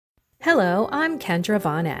Hello, I'm Kendra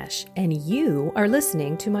Von Esch, and you are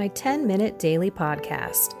listening to my 10-minute daily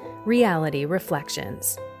podcast, Reality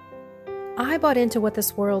Reflections. I bought into what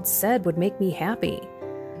this world said would make me happy.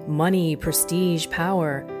 Money, prestige,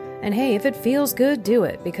 power. And hey, if it feels good, do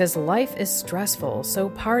it, because life is stressful, so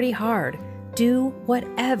party hard. Do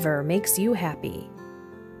whatever makes you happy.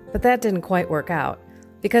 But that didn't quite work out,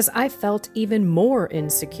 because I felt even more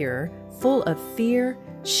insecure, full of fear,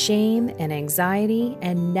 shame, and anxiety,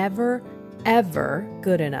 and never, ever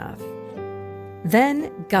good enough.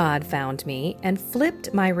 Then God found me and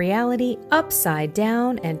flipped my reality upside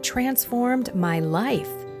down and transformed my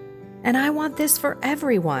life. And I want this for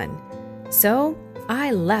everyone. So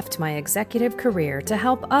I left my executive career to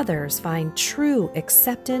help others find true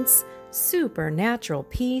acceptance, supernatural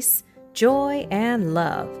peace, joy, and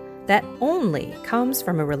love that only comes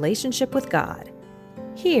from a relationship with God.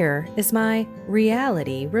 Here is my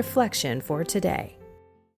reality reflection for today.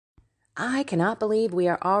 I cannot believe we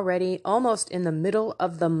are already almost in the middle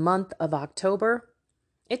of the month of October.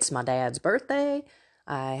 It's my dad's birthday.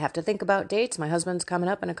 I have to think about dates. My husband's coming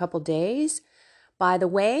up in a couple days. By the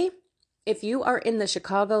way, if you are in the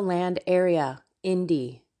Chicagoland area,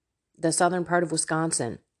 Indy, the southern part of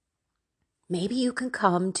Wisconsin, maybe you can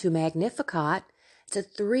come to Magnificat. It's a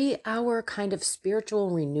 3-hour kind of spiritual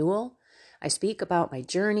renewal. I speak about my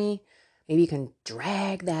journey. Maybe you can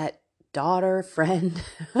drag that daughter, friend,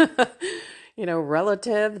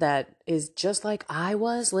 relative that is just like I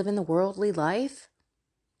was living the worldly life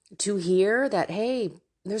to hear that, hey,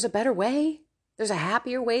 there's a better way. There's a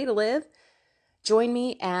happier way to live. Join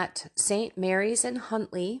me at St. Mary's in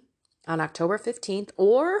Huntley on October 15th,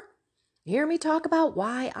 or hear me talk about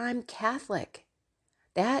why I'm Catholic.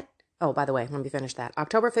 By the way, let me finish that.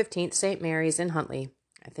 October 15th, St. Mary's in Huntley.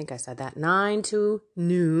 I think I said that, 9 to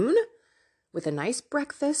noon with a nice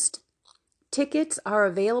breakfast. Tickets are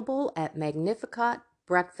available at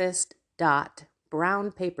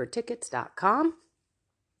magnificatbreakfast.brownpapertickets.com.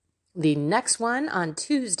 The next one on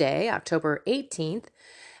Tuesday, October 18th,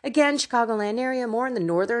 again, Chicagoland area, more in the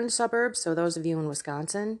northern suburbs. So those of you in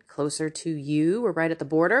Wisconsin, closer to you, we're right at the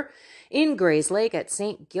border, in Grays Lake at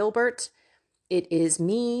St. Gilbert. It is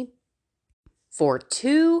me for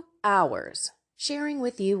 2 hours. Sharing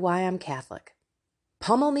with you why I'm Catholic.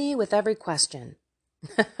 Pummel me with every question.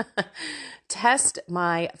 Test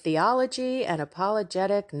my theology and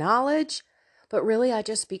apologetic knowledge, but really I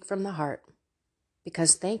just speak from the heart.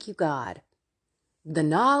 Because thank you, God, the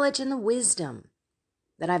knowledge and the wisdom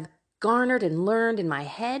that I've garnered and learned in my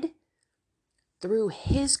head through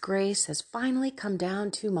His grace has finally come down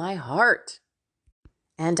to my heart.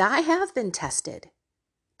 And I have been tested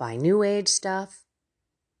by New Age stuff.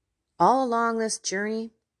 All along this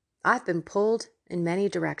journey, I've been pulled in many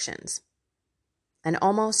directions and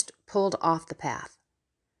almost pulled off the path.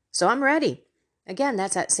 So I'm ready. Again,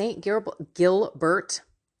 that's at St. Gilbert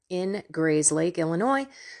in Grays Lake, Illinois.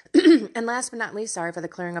 And last but not least, sorry for the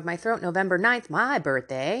clearing of my throat, November 9th, my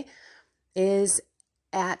birthday, is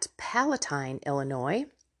at Palatine, Illinois.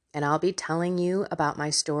 And I'll be telling you about my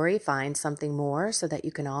story, Find Something More, so that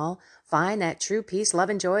you can all find that true peace, love,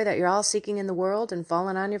 and joy that you're all seeking in the world and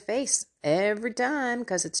falling on your face every time,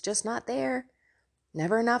 because it's just not there.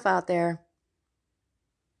 Never enough out there.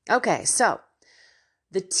 Okay, so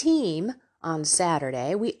the team on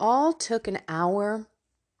Saturday, we all took an hour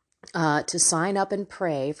to sign up and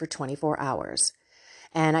pray for 24 hours.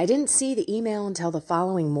 And I didn't see the email until the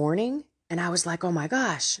following morning. And I was like, oh my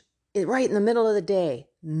gosh, right in the middle of the day,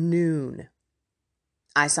 noon,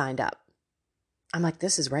 I signed up. I'm like,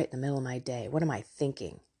 this is right in the middle of my day. What am I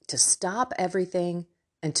thinking? To stop everything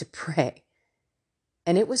and to pray.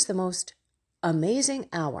 And it was the most amazing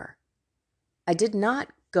hour. I did not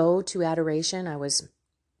go to adoration. I was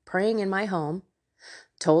praying in my home,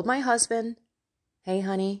 told my husband, hey,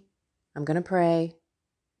 honey, I'm going to pray,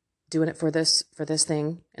 doing it for this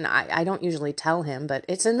thing. And I don't usually tell him, but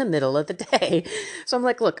it's in the middle of the day. So I'm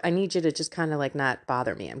like, look, I need you to just kind of like not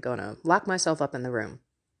bother me. I'm going to lock myself up in the room.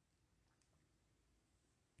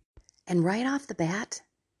 And right off the bat,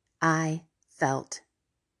 I felt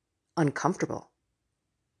uncomfortable.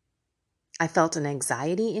 I felt an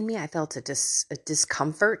anxiety in me. I felt a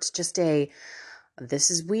discomfort,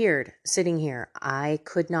 this is weird sitting here. I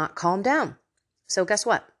could not calm down. So guess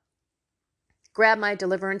what? Grab my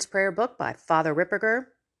deliverance prayer book by Father Ripperger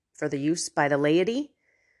for the use by the laity.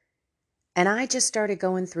 And I just started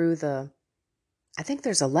going through I think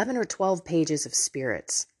there's 11 or 12 pages of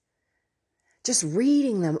spirits. Just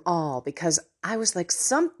reading them all, because I was like,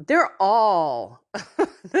 they're all,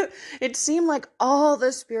 it seemed like all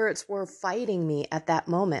the spirits were fighting me at that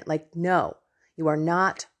moment. Like, no, you are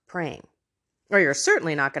not praying. Or you're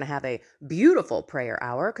certainly not going to have a beautiful prayer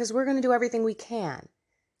hour, because we're going to do everything we can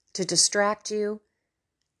to distract you.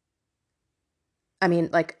 I mean,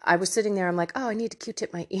 like, I was sitting there, I'm like, oh, I need to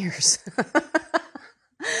Q-tip my ears.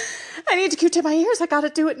 I need to Q-tip my ears. I got to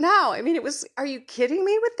do it now. I mean, are you kidding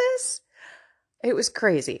me with this? It was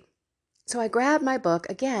crazy. So I grabbed my book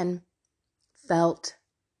again, felt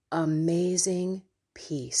amazing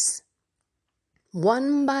peace.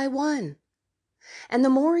 One by one. And the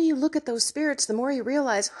more you look at those spirits, the more you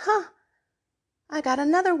realize, I got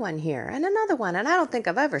another one here and another one. And I don't think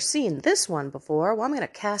I've ever seen this one before. Well, I'm going to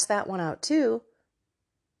cast that one out too.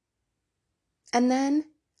 And then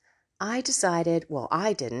I decided, well,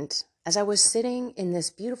 I didn't, as I was sitting in this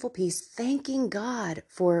beautiful peace, thanking God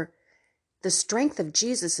for the strength of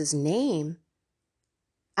Jesus' name,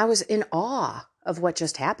 I was in awe of what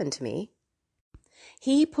just happened to me.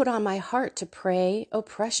 He put on my heart to pray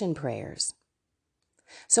oppression prayers.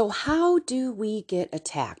 So how do we get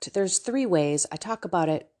attacked? There's 3 ways. I talk about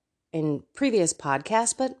it in previous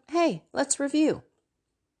podcasts, but hey, let's review.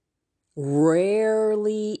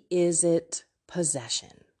 Rarely is it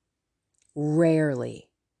possession. Rarely.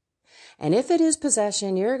 And if it is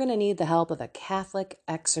possession, you're going to need the help of a Catholic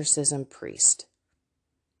exorcism priest,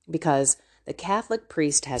 because the Catholic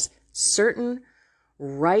priest has certain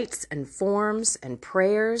rites and forms and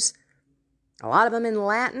prayers, a lot of them in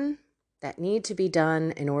Latin, that need to be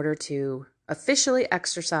done in order to officially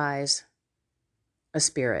exorcise a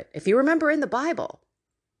spirit. If you remember in the Bible,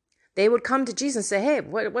 they would come to Jesus and say, hey,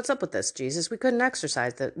 what's up with this, Jesus? We couldn't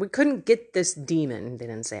exorcise that. We couldn't get this demon. They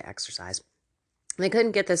didn't say exorcise. They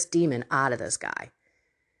couldn't get this demon out of this guy.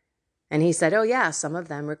 And he said, oh yeah, some of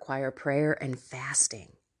them require prayer and fasting.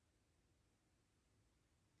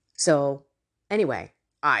 So anyway,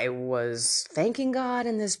 I was thanking God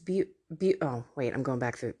in this oh, wait, I'm going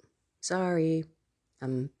back through. Sorry.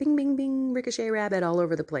 I'm bing, bing, bing, ricochet rabbit all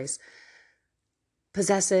over the place.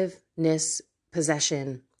 Possessiveness,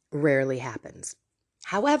 possession rarely happens.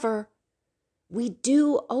 However, we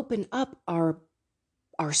do open up our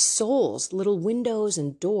souls, little windows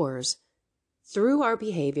and doors, through our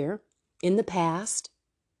behavior in the past,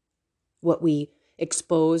 what we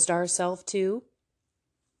exposed ourselves to,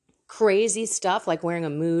 crazy stuff like wearing a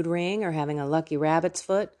mood ring or having a lucky rabbit's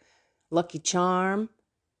foot, lucky charm.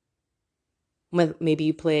 Maybe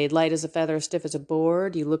you played light as a feather, stiff as a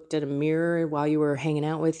board. You looked at a mirror while you were hanging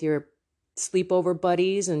out with your sleepover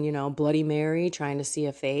buddies and, Bloody Mary, trying to see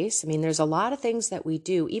a face. I mean, there's a lot of things that we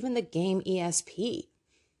do, even the game ESP.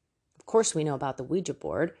 Of course, we know about the Ouija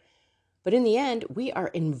board, but in the end, we are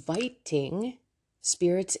inviting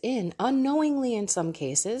spirits in, unknowingly in some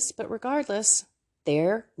cases, but regardless,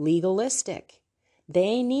 they're legalistic.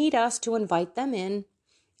 They need us to invite them in,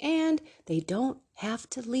 and they don't have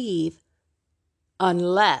to leave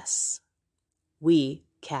unless we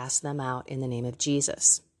cast them out in the name of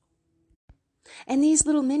Jesus. And these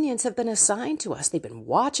little minions have been assigned to us. They've been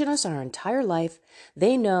watching us our entire life.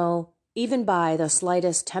 They know, even by the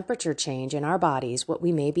slightest temperature change in our bodies, what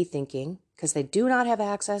we may be thinking, because they do not have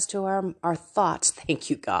access to our thoughts, thank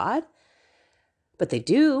you, God. But they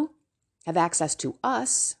do have access to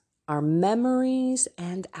us, our memories,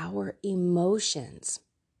 and our emotions.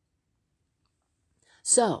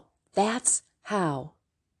 So that's how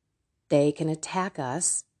they can attack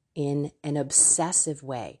us in an obsessive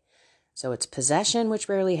way. So it's possession, which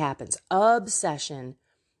rarely happens. Obsession,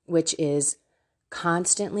 which is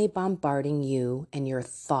constantly bombarding you and your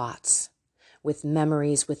thoughts with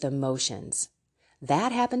memories, with emotions.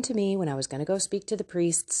 That happened to me when I was going to go speak to the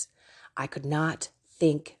priests. I could not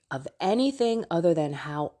think of anything other than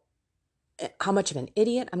how much of an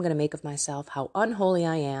idiot I'm going to make of myself, how unholy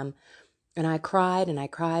I am. And I cried and I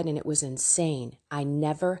cried, and it was insane. I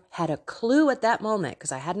never had a clue at that moment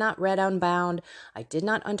because I had not read Unbound. I did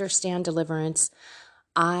not understand deliverance.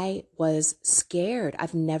 I was scared.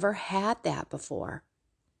 I've never had that before.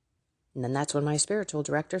 And then that's when my spiritual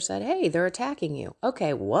director said, hey, they're attacking you.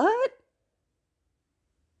 Okay, what?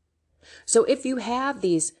 So if you have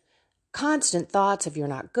these constant thoughts of you're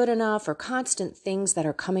not good enough, or constant things that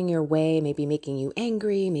are coming your way, maybe making you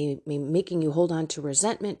angry, maybe making you hold on to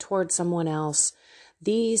resentment towards someone else,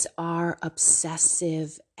 these are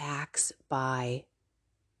obsessive acts by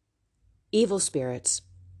evil spirits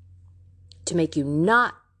to make you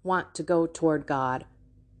not want to go toward God.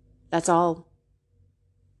 That's all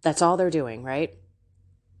they're doing, right?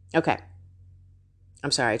 Okay. I'm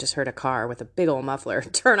sorry, I just heard a car with a big old muffler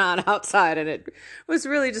turn on outside, and it was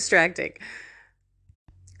really distracting.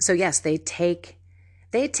 So yes, they take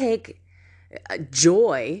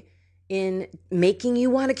joy in making you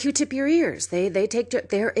want to Q-tip your ears.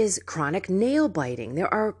 There is chronic nail biting.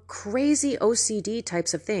 There are crazy OCD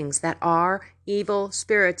types of things that are evil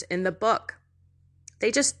spirits in the book.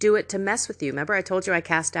 They just do it to mess with you. Remember I told you I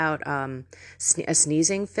cast out a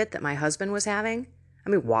sneezing fit that my husband was having? I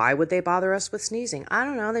mean, why would they bother us with sneezing? I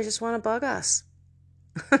don't know. They just want to bug us.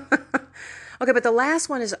 Okay, but the last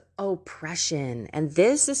one is oppression. And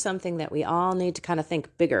this is something that we all need to kind of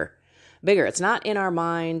think bigger. It's not in our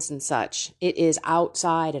minds and such. It is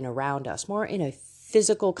outside and around us, more in a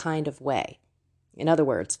physical kind of way. In other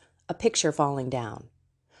words, a picture falling down,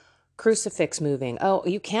 crucifix moving. Oh,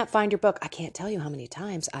 you can't find your book. I can't tell you how many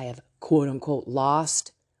times I have, quote unquote,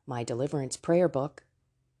 lost my deliverance prayer book.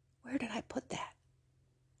 Where did I put that?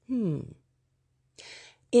 In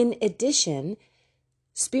addition,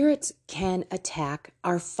 spirits can attack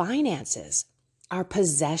our finances, our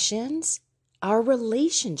possessions, our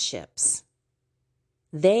relationships.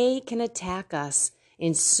 They can attack us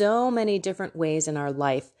in so many different ways in our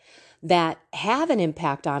life that have an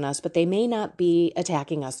impact on us, but they may not be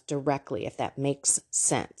attacking us directly, if that makes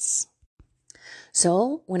sense.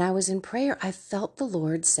 So when I was in prayer, I felt the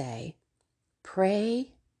Lord say,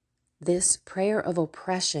 pray this prayer of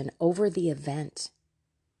oppression over the event.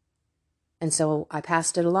 And so I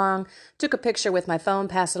passed it along, took a picture with my phone,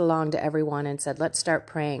 passed it along to everyone and said, let's start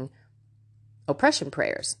praying oppression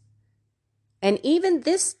prayers. And even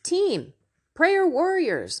this team, prayer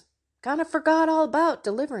warriors, kind of forgot all about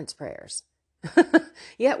deliverance prayers.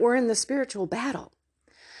 Yet we're in the spiritual battle.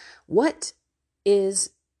 What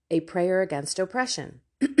is a prayer against oppression?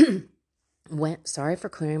 Sorry for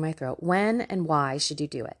clearing my throat. When and why should you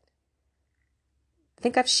do it? I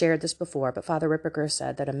think I've shared this before, but Father Ripperger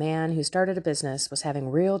said that a man who started a business was having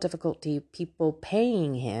real difficulty people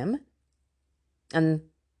paying him. And,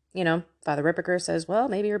 Father Ripperger says, well,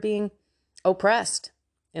 maybe you're being oppressed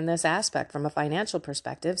in this aspect from a financial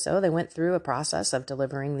perspective. So they went through a process of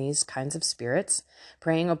delivering these kinds of spirits,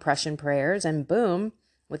 praying oppression prayers, and boom,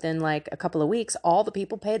 within like a couple of weeks, all the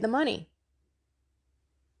people paid the money.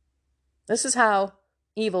 This is how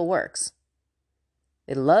evil works.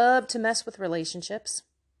 They love to mess with relationships.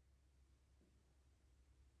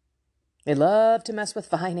 They love to mess with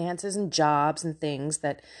finances and jobs and things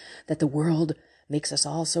that the world makes us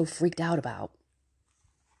all so freaked out about.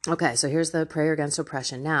 Okay, so here's the prayer against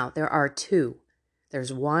oppression. Now, there are two.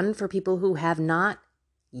 There's one for people who have not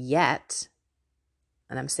yet,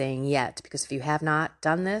 and I'm saying yet, because if you have not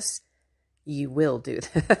done this, you will do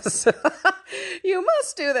this. You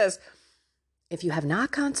must do this. If you have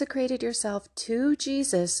not consecrated yourself to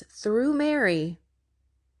Jesus through Mary,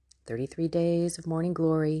 33 days of morning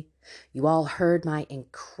glory, you all heard my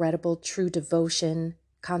incredible true devotion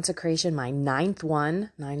consecration, my 9th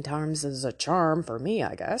one. 9 times is a charm for me,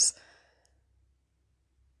 I guess.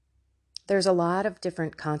 There's a lot of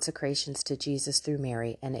different consecrations to Jesus through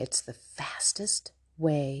Mary, and it's the fastest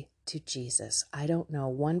way to Jesus. I don't know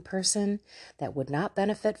one person that would not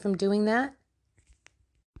benefit from doing that.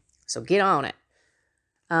 So get on it.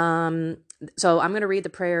 So I'm going to read the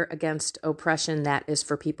prayer against oppression that is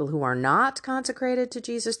for people who are not consecrated to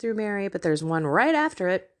Jesus through Mary, but there's one right after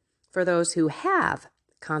it for those who have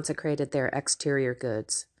consecrated their exterior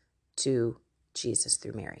goods to Jesus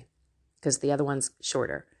through Mary, because the other one's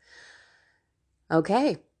shorter.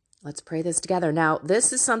 Okay, let's pray this together. Now,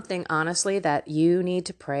 this is something, honestly, that you need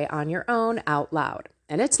to pray on your own out loud.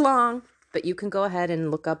 And it's long, but you can go ahead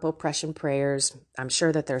and look up oppression prayers. I'm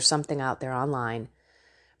sure that there's something out there online.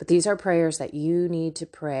 But these are prayers that you need to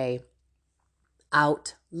pray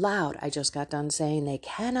out loud. I just got done saying they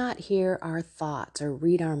cannot hear our thoughts or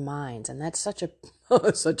read our minds. And that's such an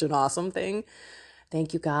awesome thing.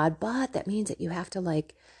 Thank you, God. But that means that you have to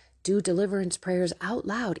do deliverance prayers out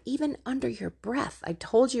loud, even under your breath. I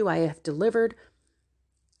told you I have delivered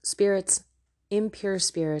spirits, impure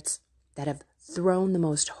spirits that have thrown the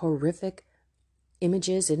most horrific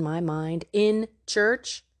images in my mind in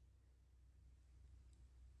church.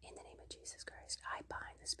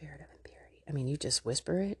 Spirit of impurity. I mean, you just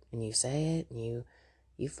whisper it and you say it and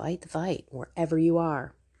you fight the fight wherever you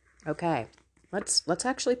are. Okay, let's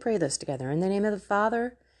actually pray this together. In the name of the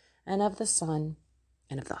Father and of the Son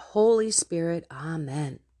and of the Holy Spirit.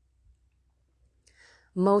 Amen.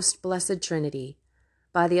 Most blessed Trinity,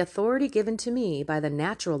 by the authority given to me by the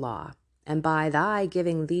natural law, and by thy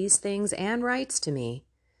giving these things and rights to me,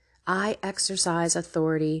 I exercise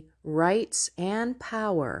authority, rights, and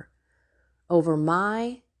power over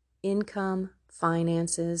my income,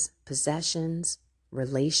 finances, possessions,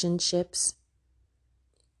 relationships,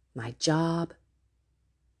 my job,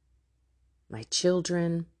 my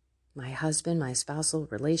children, my husband, my spousal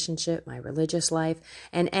relationship, my religious life,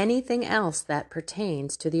 and anything else that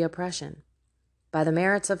pertains to the oppression. By the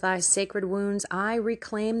merits of thy sacred wounds, I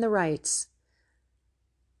reclaim the rights,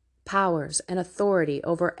 powers, and authority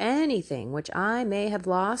over anything which I may have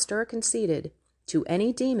lost or conceded to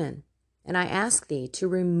any demon, and I ask thee to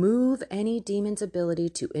remove any demon's ability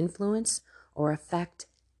to influence or affect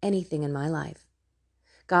anything in my life.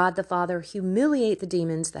 God the Father, humiliate the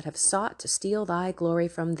demons that have sought to steal thy glory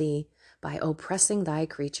from thee by oppressing thy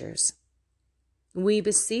creatures. We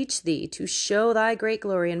beseech thee to show thy great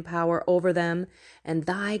glory and power over them and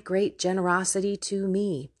thy great generosity to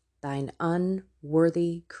me, thine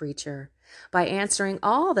unworthy creature, by answering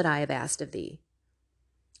all that I have asked of thee.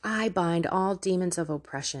 I bind all demons of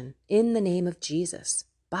oppression in the name of Jesus,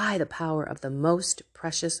 by the power of the most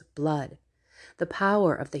precious blood, the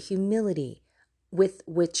power of the humility with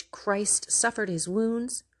which Christ suffered his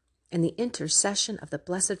wounds, and the intercession of the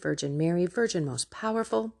Blessed Virgin Mary, Virgin most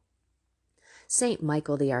powerful, Saint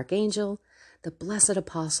Michael the Archangel, the blessed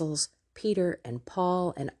apostles, Peter and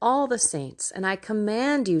Paul, and all the saints, and I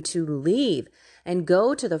command you to leave and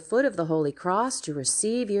go to the foot of the Holy Cross to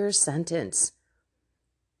receive your sentence.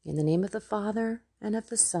 In the name of the Father, and of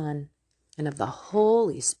the Son, and of the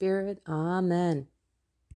Holy Spirit. Amen.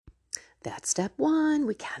 That's step 1.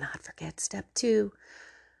 We cannot forget step 2.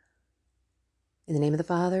 In the name of the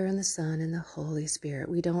Father, and the Son, and the Holy Spirit.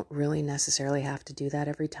 We don't really necessarily have to do that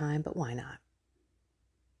every time, but why not?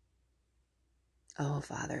 Oh,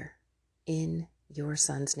 Father, in your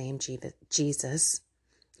Son's name, Jesus,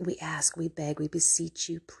 we ask, we beg, we beseech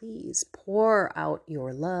you, please pour out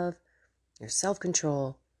your love, your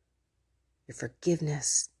self-control, your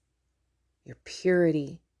forgiveness, your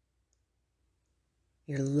purity,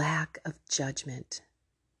 your lack of judgment,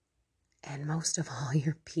 and most of all,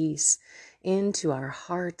 your peace into our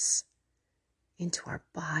hearts, into our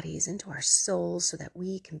bodies, into our souls, so that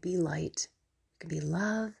we can be light, we can be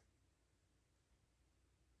love,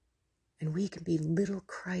 and we can be little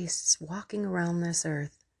Christs walking around this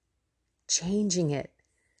earth, changing it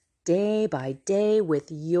day by day with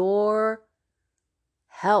your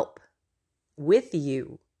help, with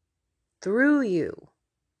you, through you,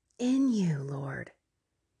 in you, Lord.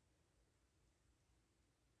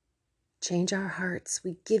 Change our hearts.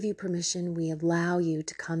 We give you permission. We allow you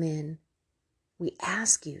to come in. We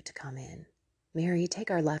ask you to come in. Mary,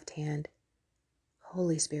 take our left hand.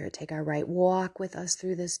 Holy Spirit, take our right. Walk with us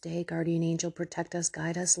through this day. Guardian angel, protect us,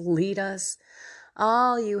 guide us, lead us.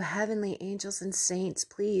 All you heavenly angels and saints,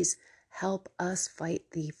 please help us fight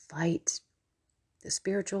the fight, the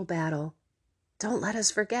spiritual battle. Don't let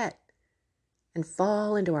us forget and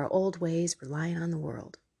fall into our old ways, relying on the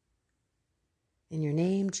world. In your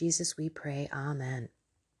name, Jesus, we pray. Amen.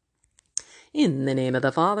 In the name of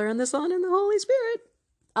the Father, and the Son, and the Holy Spirit.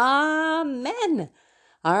 Amen.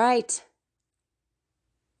 All right.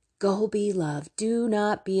 Go be loved. Do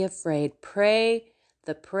not be afraid. Pray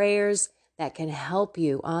the prayers that can help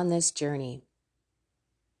you on this journey.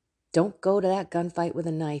 Don't go to that gunfight with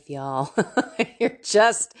a knife, y'all. You're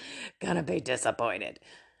just going to be disappointed.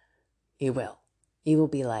 You will. You will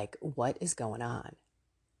be like, what is going on?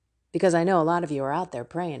 Because I know a lot of you are out there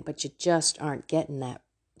praying, but you just aren't getting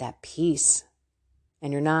that peace.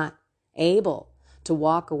 And you're not able to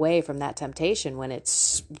walk away from that temptation when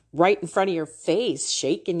it's right in front of your face,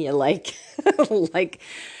 shaking you like, like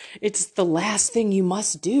it's the last thing you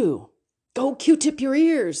must do. Go Q-tip your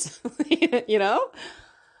ears, you know?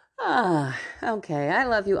 Okay. I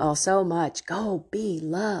love you all so much. Go be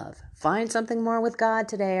love. Find something more with God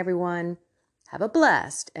today, everyone. Have a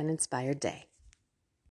blessed and inspired day.